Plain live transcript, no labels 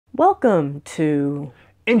Welcome to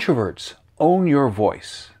Introverts, Own Your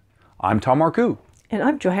Voice. I'm Tom Marcoux. And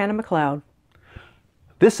I'm Johanna McLeod.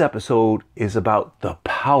 This episode is about the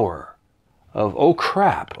power of, oh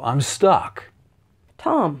crap, I'm stuck.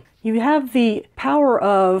 Tom, you have the power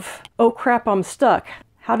of, oh crap, I'm stuck.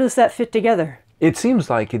 How does that fit together? It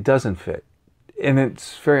seems like it doesn't fit. And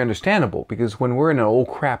it's very understandable because when we're in an oh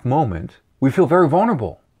crap moment, we feel very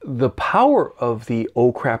vulnerable. The power of the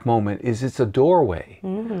oh crap moment is it's a doorway.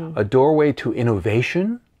 A doorway to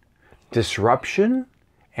innovation, disruption,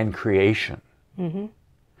 and creation.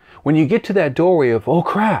 When you get to that doorway of, oh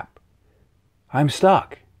crap, I'm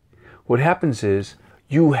stuck, what happens is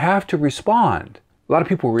you have to respond. A lot of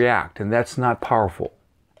people react, and that's not powerful.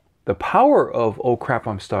 The power of, oh crap,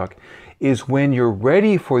 I'm stuck, is when you're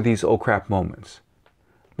ready for these oh crap moments.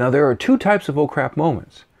 Now, there are two types of oh crap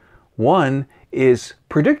moments. One is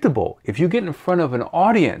predictable. If you get in front of an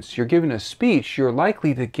audience, you're giving a speech, you're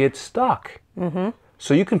likely to get stuck.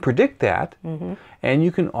 So you can predict that, and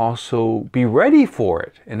you can also be ready for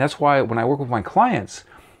it. And that's why when I work with my clients,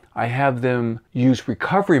 I have them use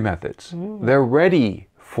recovery methods. They're ready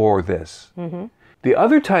for this. The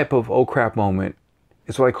other type of oh crap moment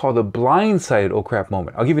is what I call the blindsided oh crap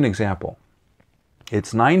moment. I'll give you an example.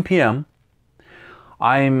 It's 9 p.m.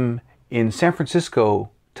 I'm in San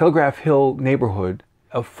Francisco, Telegraph Hill neighborhood.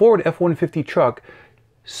 A Ford F-150 truck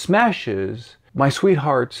smashes my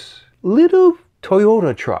sweetheart's little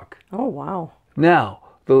Toyota truck. Oh, wow. Now,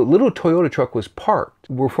 the little Toyota truck was parked.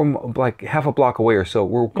 We're from like half a block away or so.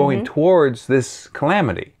 We're going towards this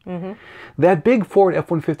calamity. That big Ford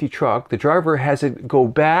F-150 truck, the driver has it go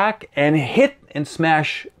back and hit and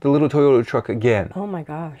smash the little Toyota truck again. Oh my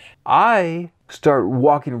gosh. I start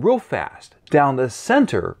walking real fast down the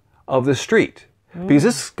center of the street. Because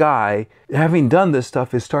this guy, having done this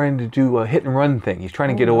stuff, is starting to do a hit and run thing. He's trying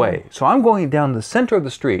to get away. So I'm going down the center of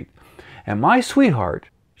the street, and my sweetheart,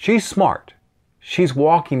 she's smart. She's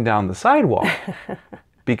walking down the sidewalk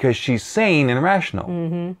because she's sane and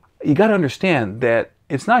rational. You got to understand that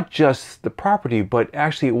it's not just the property, but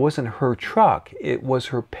actually it wasn't her truck. It was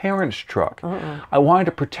her parents' truck. I wanted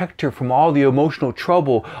to protect her from all the emotional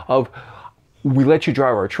trouble of, we let you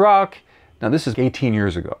drive our truck. Now this is 18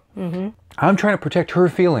 years ago. I'm trying to protect her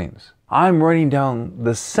feelings. I'm running down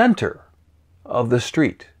the center of the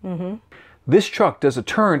street. This truck does a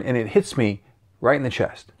turn and it hits me right in the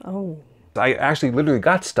chest. Oh. I actually literally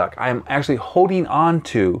got stuck. I'm actually holding on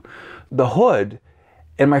to the hood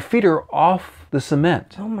and my feet are off the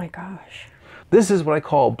cement. Oh my gosh. This is what I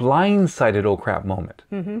call blindsided oh crap moment.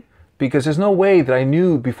 Because there's no way that I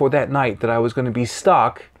knew before that night that I was going to be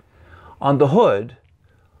stuck on the hood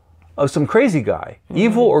of some crazy guy,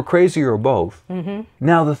 evil or crazy or both.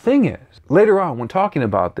 Now the thing is, later on when talking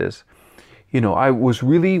about this, I was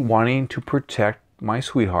really wanting to protect my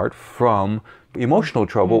sweetheart from emotional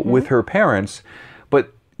trouble with her parents.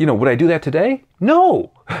 But, would I do that today?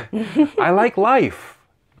 No. I like life.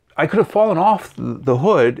 I could have fallen off the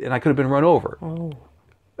hood and I could have been run over.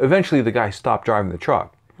 Eventually the guy stopped driving the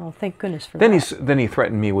truck. Oh, thank goodness for that. Then he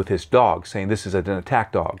threatened me with his dog, saying this is an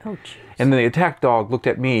attack dog. Oh, jeez. And then the attack dog looked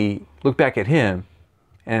at me, looked back at him,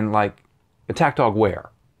 and like, attack dog where?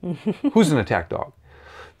 Who's an attack dog?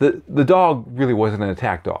 The dog really wasn't an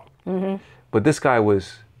attack dog. But this guy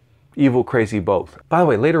was evil, crazy, both. By the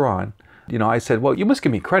way, later on, I said, well, you must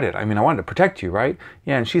give me credit. I mean, I wanted to protect you, right?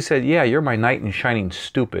 Yeah, and she said, yeah, you're my knight in shining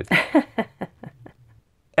stupid.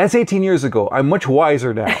 That's 18 years ago. I'm much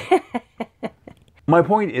wiser now. My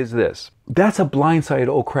point is this. That's a blindsided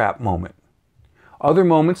oh crap moment. Other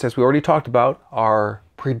moments, as we already talked about, are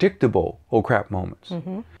predictable oh crap moments.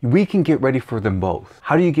 We can get ready for them both.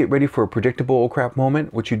 How do you get ready for a predictable oh crap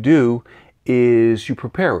moment? What you do is you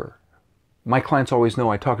prepare. My clients always know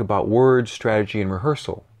I talk about words, strategy, and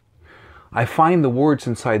rehearsal. I find the words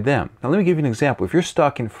inside them. Now let me give you an example. If you're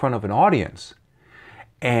stuck in front of an audience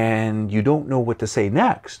and you don't know what to say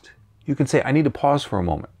next, you can say, I need to pause for a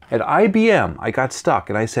moment. At IBM, I got stuck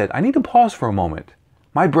and I said, I need to pause for a moment.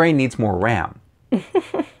 My brain needs more RAM.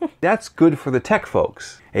 That's good for the tech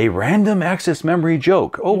folks. A random access memory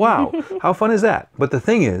joke. Oh wow, how fun is that? But the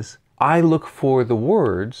thing is, I look for the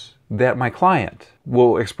words that my client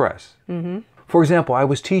will express. For example, I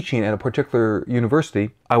was teaching at a particular university.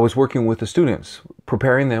 I was working with the students,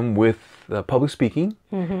 preparing them with public speaking,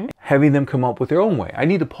 having them come up with their own way. I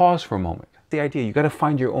need to pause for a moment. The idea, you got to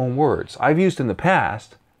find your own words. I've used in the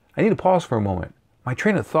past, I need to pause for a moment. My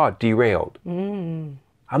train of thought derailed.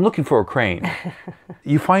 I'm looking for a crane.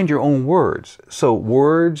 You find your own words. So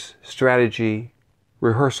words, strategy,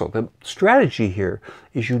 rehearsal. The strategy here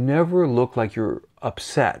is you never look like you're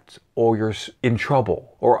upset or you're in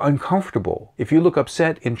trouble or uncomfortable. If you look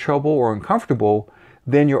upset, in trouble, or uncomfortable,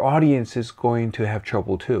 then your audience is going to have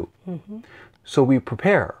trouble too. So we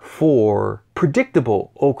prepare for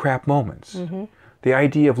predictable oh crap moments. The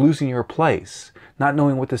idea of losing your place, not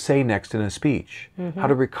knowing what to say next in a speech, how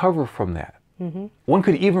to recover from that. One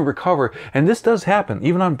could even recover, and this does happen,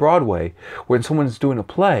 even on Broadway, when someone's doing a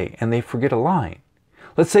play and they forget a line.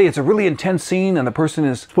 Let's say it's a really intense scene and the person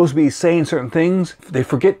is supposed to be saying certain things, they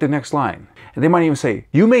forget the next line. And they might even say,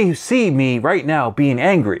 "You may see me right now being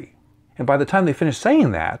angry." And by the time they finish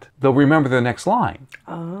saying that, they'll remember the next line.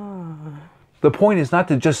 The point is not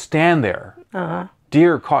to just stand there,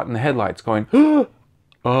 deer caught in the headlights going,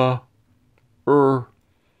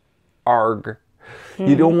 arg.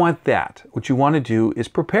 You don't want that. What you want to do is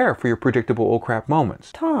prepare for your predictable oh crap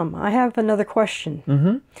moments. Tom, I have another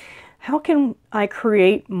question. How can I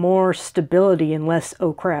create more stability and less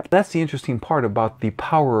oh crap? That's the interesting part about the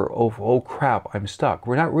power of oh crap, I'm stuck.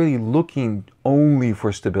 We're not really looking only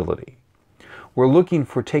for stability. We're looking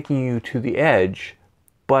for taking you to the edge,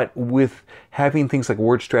 but with having things like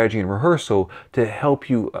word strategy and rehearsal to help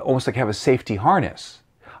you almost like have a safety harness.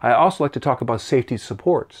 I also like to talk about safety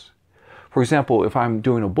supports. For example, if I'm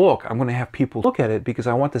doing a book, I'm going to have people look at it because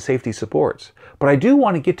I want the safety supports. But I do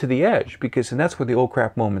want to get to the edge and that's where the oh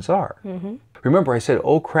crap moments are. Remember, I said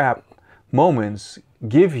oh crap moments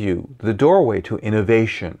give you the doorway to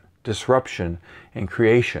innovation, disruption, and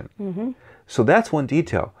creation. So that's one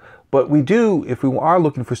detail. But we do, if we are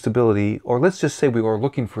looking for stability, or let's just say we are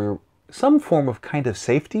looking for some form of kind of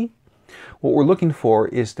safety, what we're looking for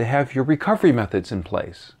is to have your recovery methods in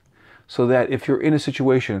place. So that if you're in a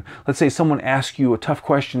situation, let's say someone asks you a tough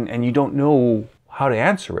question and you don't know how to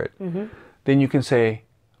answer it, then you can say,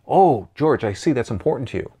 "Oh, George, I see that's important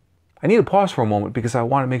to you. I need to pause for a moment because I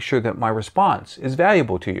want to make sure that my response is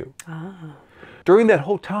valuable to you." During that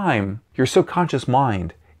whole time, your subconscious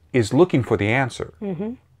mind is looking for the answer.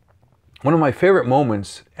 One of my favorite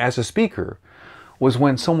moments as a speaker was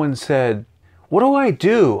when someone said, "What do I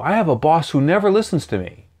do? I have a boss who never listens to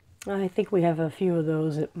me." I think we have a few of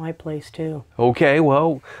those at my place too. Okay,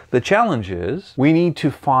 well, the challenge is we need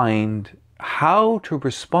to find how to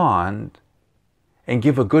respond and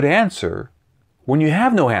give a good answer when you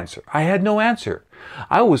have no answer. I had no answer.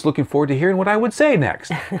 I was looking forward to hearing what I would say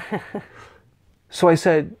next. So I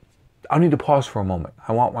said, "I need to pause for a moment.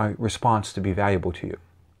 I want my response to be valuable to you."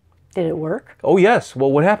 Did it work? Oh, yes.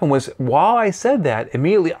 Well, what happened was while I said that,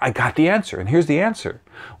 immediately I got the answer. And here's the answer.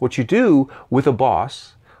 What you do with a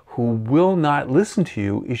boss who will not listen to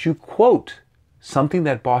you is you quote something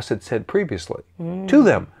that boss had said previously to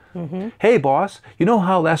them. "Hey, boss, you know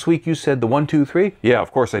how last week you said the 1, 2, 3? Yeah,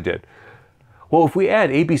 of course I did. Well, if we add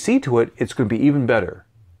ABC to it, it's going to be even better."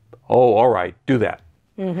 "Oh, all right, do that."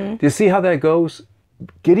 Do you see how that goes?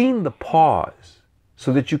 Getting the pause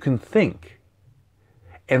so that you can think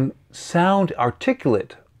and sound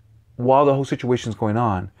articulate while the whole situation is going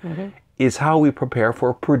on is how we prepare for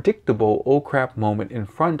a predictable oh crap moment in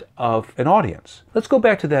front of an audience. Let's go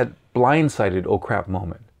back to that blindsided oh crap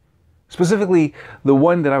moment. Specifically, the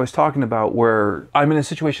one that I was talking about where I'm in a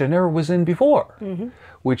situation I never was in before,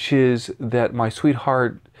 which is that my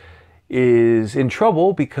sweetheart is in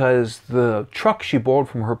trouble because the truck she borrowed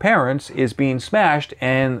from her parents is being smashed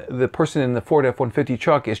and the person in the Ford F-150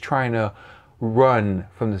 truck is trying to run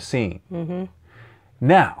from the scene.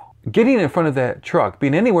 Now, getting in front of that truck,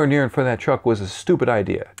 being anywhere near in front of that truck was a stupid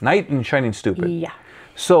idea. Knight in shining stupid. Yeah.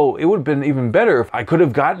 So it would have been even better if I could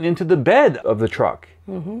have gotten into the bed of the truck.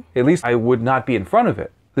 At least I would not be in front of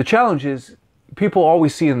it. The challenge is people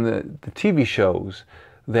always see in the TV shows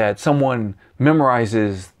that someone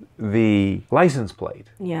memorizes the license plate.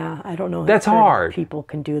 Yeah, I don't know. That's hard. People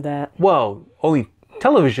can do that. Well, only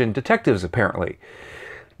television detectives apparently.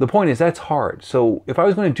 The point is that's hard. So if I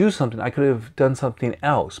was going to do something, I could have done something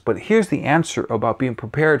else. But here's the answer about being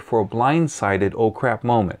prepared for a blindsided oh crap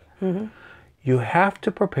moment. You have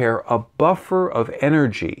to prepare a buffer of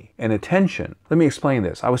energy and attention. Let me explain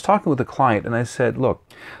this. I was talking with a client and I said, "Look,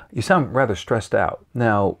 you sound rather stressed out.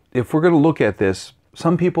 Now, if we're going to look at this,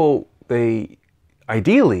 some people, they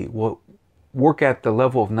ideally will work at the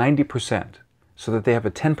level of 90% so that they have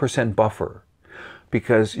a 10% buffer.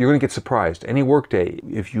 Because you're going to get surprised. Any workday,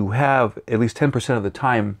 if you have at least 10% of the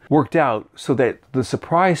time worked out so that the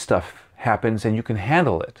surprise stuff happens and you can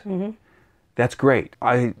handle it, that's great."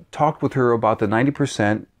 I talked with her about the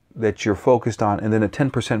 90%, that you're focused on, and then a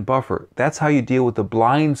 10% buffer. That's how you deal with the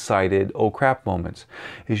blindsided oh crap moments,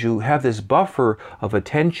 is you have this buffer of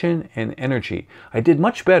attention and energy. I did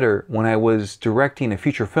much better when I was directing a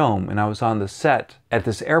feature film and I was on the set at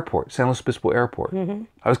this airport, San Luis Obispo Airport.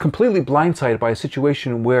 I was completely blindsided by a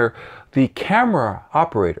situation where the camera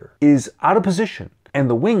operator is out of position and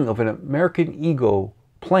the wing of an American Eagle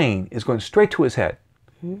plane is going straight to his head.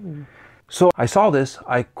 So I saw this,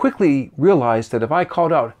 I quickly realized that if I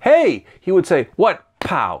called out, "Hey," he would say, "What?"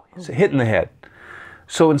 Pow! It's a hit in the head.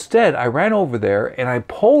 So instead, I ran over there and I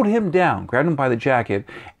pulled him down, grabbed him by the jacket,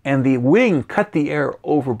 and the wing cut the air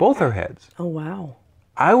over both our heads. Oh, wow.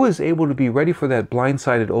 I was able to be ready for that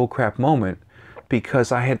blindsided oh crap moment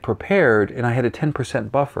because I had prepared and I had a 10%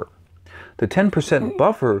 buffer. The 10%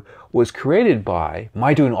 buffer was created by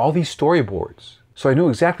my doing all these storyboards. So I knew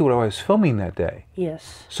exactly what I was filming that day.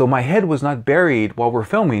 Yes. So my head was not buried while we're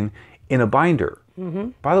filming in a binder.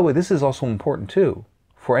 By the way, this is also important too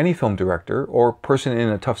for any film director or person in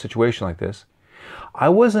a tough situation like this. I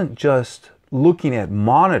wasn't just looking at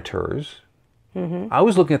monitors. I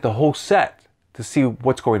was looking at the whole set to see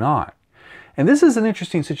what's going on. And this is an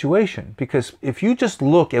interesting situation because if you just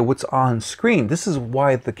look at what's on screen, this is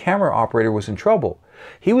why the camera operator was in trouble.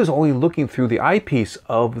 He was only looking through the eyepiece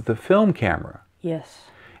of the film camera. Yes.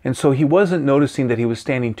 And so he wasn't noticing that he was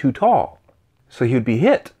standing too tall. So he would be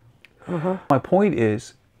hit. My point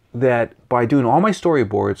is that by doing all my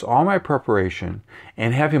storyboards, all my preparation,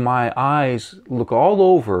 and having my eyes look all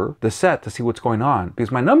over the set to see what's going on,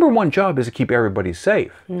 because my number one job is to keep everybody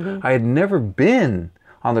safe. I had never been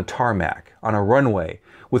on the tarmac, on a runway,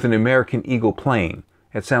 with an American Eagle plane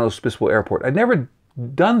at San Luis Obispo Airport. I'd never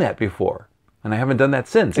done that before, and I haven't done that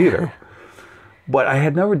since either. But I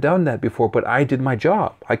had never done that before, but I did my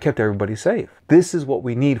job. I kept everybody safe. This is what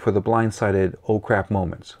we need for the blindsided oh crap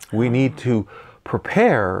moments. We need to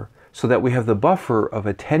prepare so that we have the buffer of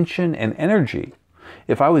attention and energy.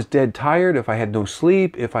 If I was dead tired, if I had no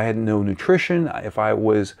sleep, if I had no nutrition, if I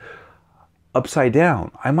was upside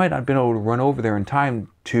down, I might not have been able to run over there in time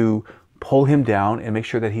to pull him down and make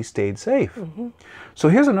sure that he stayed safe. So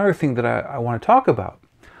here's another thing that I want to talk about.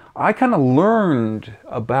 I kind of learned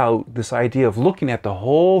about this idea of looking at the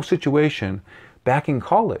whole situation back in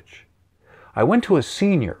college. I went to a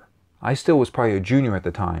senior. I still was probably a junior at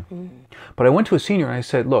the time. But I went to a senior and I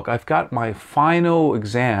said, "Look, I've got my final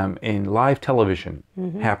exam in live television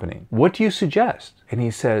happening. What do you suggest?" And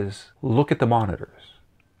he says, "Look at the monitors.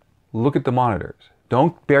 Look at the monitors.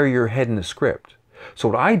 Don't bury your head in the script." So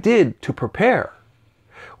what I did to prepare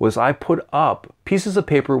was I put up pieces of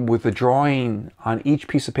paper with a drawing on each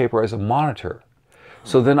piece of paper as a monitor.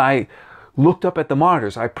 So then I looked up at the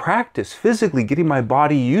monitors. I practiced physically getting my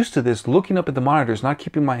body used to this, looking up at the monitors, not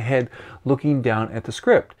keeping my head looking down at the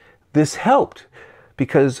script. This helped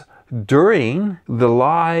because during the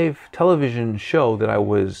live television show that I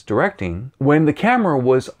was directing, when the camera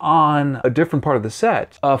was on a different part of the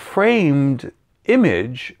set, a framed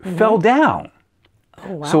image fell down.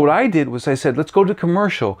 Oh, wow. So what I did was I said, let's go to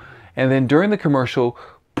commercial. And then during the commercial,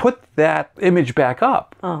 put that image back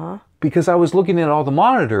up. Because I was looking at all the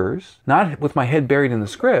monitors, not with my head buried in the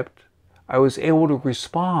script, I was able to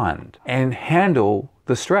respond and handle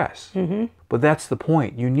the stress. But that's the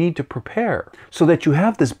point. You need to prepare so that you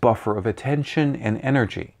have this buffer of attention and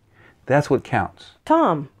energy. That's what counts.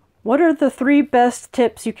 Tom, what are the 3 best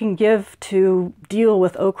tips you can give to deal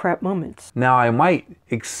with oh crap moments? Now, I might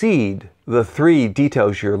exceed the 3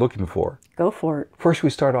 details you're looking for. Go for it. First, we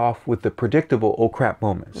start off with the predictable oh crap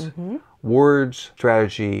moments. Words,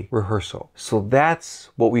 strategy, rehearsal. So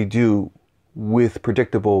that's what we do with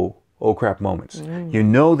predictable oh crap moments. You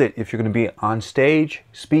know that if you're going to be on stage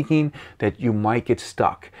speaking, that you might get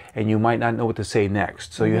stuck and you might not know what to say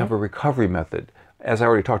next. So you have a recovery method, as I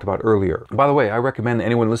already talked about earlier. By the way, I recommend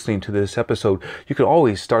anyone listening to this episode, you can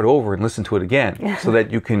always start over and listen to it again so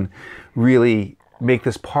that you can really make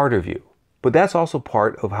this part of you. But that's also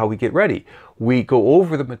part of how we get ready. We go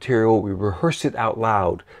over the material, we rehearse it out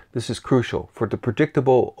loud. This is crucial for the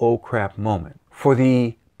predictable oh crap moment. For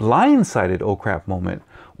the blindsided oh crap moment,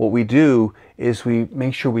 what we do is we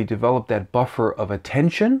make sure we develop that buffer of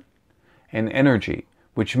attention and energy,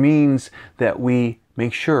 which means that we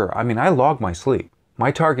make sure, I log my sleep. My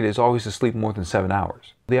target is always to sleep more than 7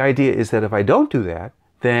 hours. The idea is that if I don't do that,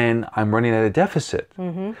 then I'm running at a deficit.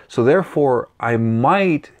 So therefore, I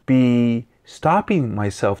might be stopping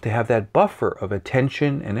myself to have that buffer of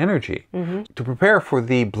attention and energy. To prepare for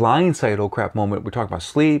the blindside oh crap moment, we're talking about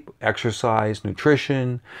sleep, exercise,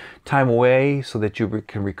 nutrition, time away so that you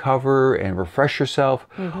can recover and refresh yourself.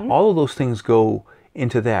 All of those things go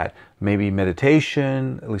into that. Maybe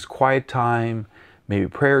meditation, at least quiet time, maybe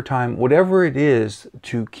prayer time, whatever it is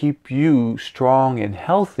to keep you strong and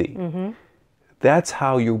healthy. That's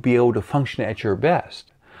how you'll be able to function at your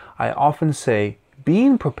best. I often say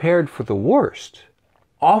being prepared for the worst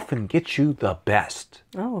often gets you the best.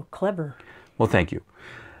 Oh, clever. Well, thank you.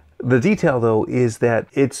 The detail, though, is that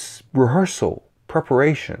it's rehearsal,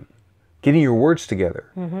 preparation, getting your words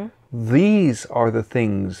together. These are the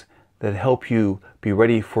things that help you be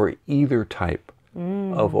ready for either type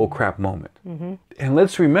of oh crap moment. And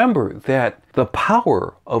let's remember that the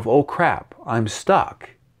power of oh crap, I'm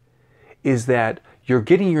stuck, is that you're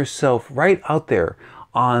getting yourself right out there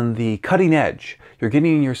on the cutting edge. You're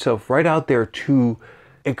getting yourself right out there to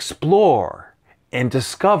explore and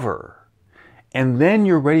discover. And then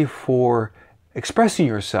you're ready for expressing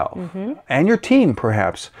yourself and your team,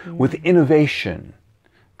 perhaps, with innovation,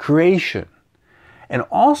 creation, and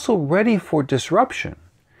also ready for disruption,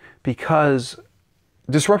 because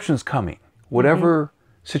disruption's coming, whatever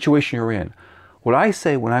situation you're in. What I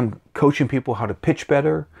say when I'm coaching people how to pitch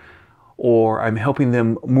better, or I'm helping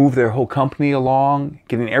them move their whole company along,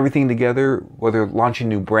 getting everything together, whether launching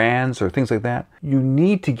new brands or things like that, you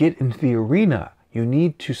need to get into the arena. You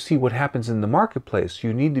need to see what happens in the marketplace.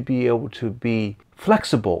 You need to be able to be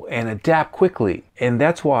flexible and adapt quickly. And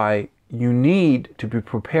that's why you need to be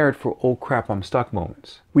prepared for oh crap, I'm stuck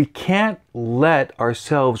moments. We can't let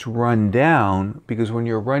ourselves run down, because when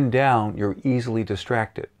you're run down, you're easily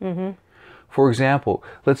distracted. For example,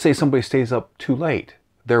 let's say somebody stays up too late.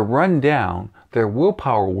 They're run down, their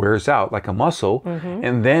willpower wears out like a muscle,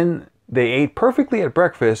 and then they ate perfectly at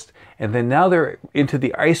breakfast, and then now they're into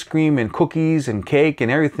the ice cream and cookies and cake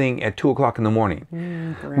and everything at 2 o'clock in the morning.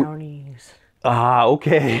 Brownies.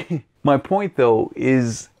 Okay. My point, though,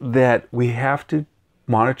 is that we have to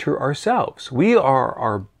monitor ourselves. We are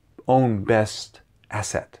our own best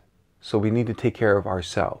asset, so we need to take care of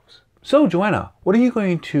ourselves. So, Johanna, what are you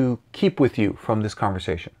going to keep with you from this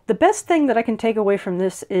conversation? The best thing that I can take away from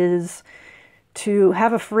this is to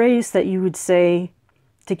have a phrase that you would say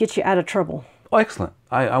to get you out of trouble. Oh, excellent.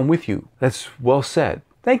 I'm with you. That's well said.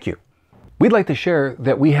 Thank you. We'd like to share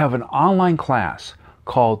that we have an online class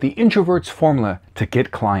called the Introverts Formula to Get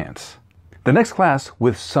Clients. The next class,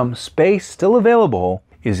 with some space still available,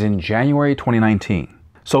 is in January 2019.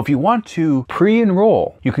 So if you want to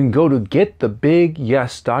pre-enroll, you can go to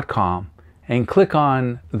getthebigyes.com and click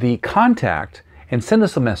on the contact and send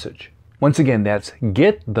us a message. Once again, that's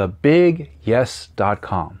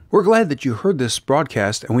getthebigyes.com. We're glad that you heard this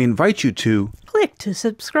broadcast, and we invite you to Click to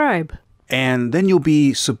subscribe. and then you'll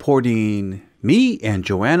be supporting me and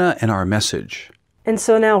Johanna and our message. And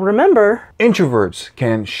so now remember, Introverts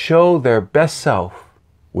can show their best self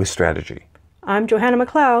with strategy. I'm Johanna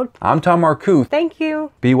McLeod. I'm Tom Marcoux. Thank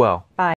you. Be well. Bye.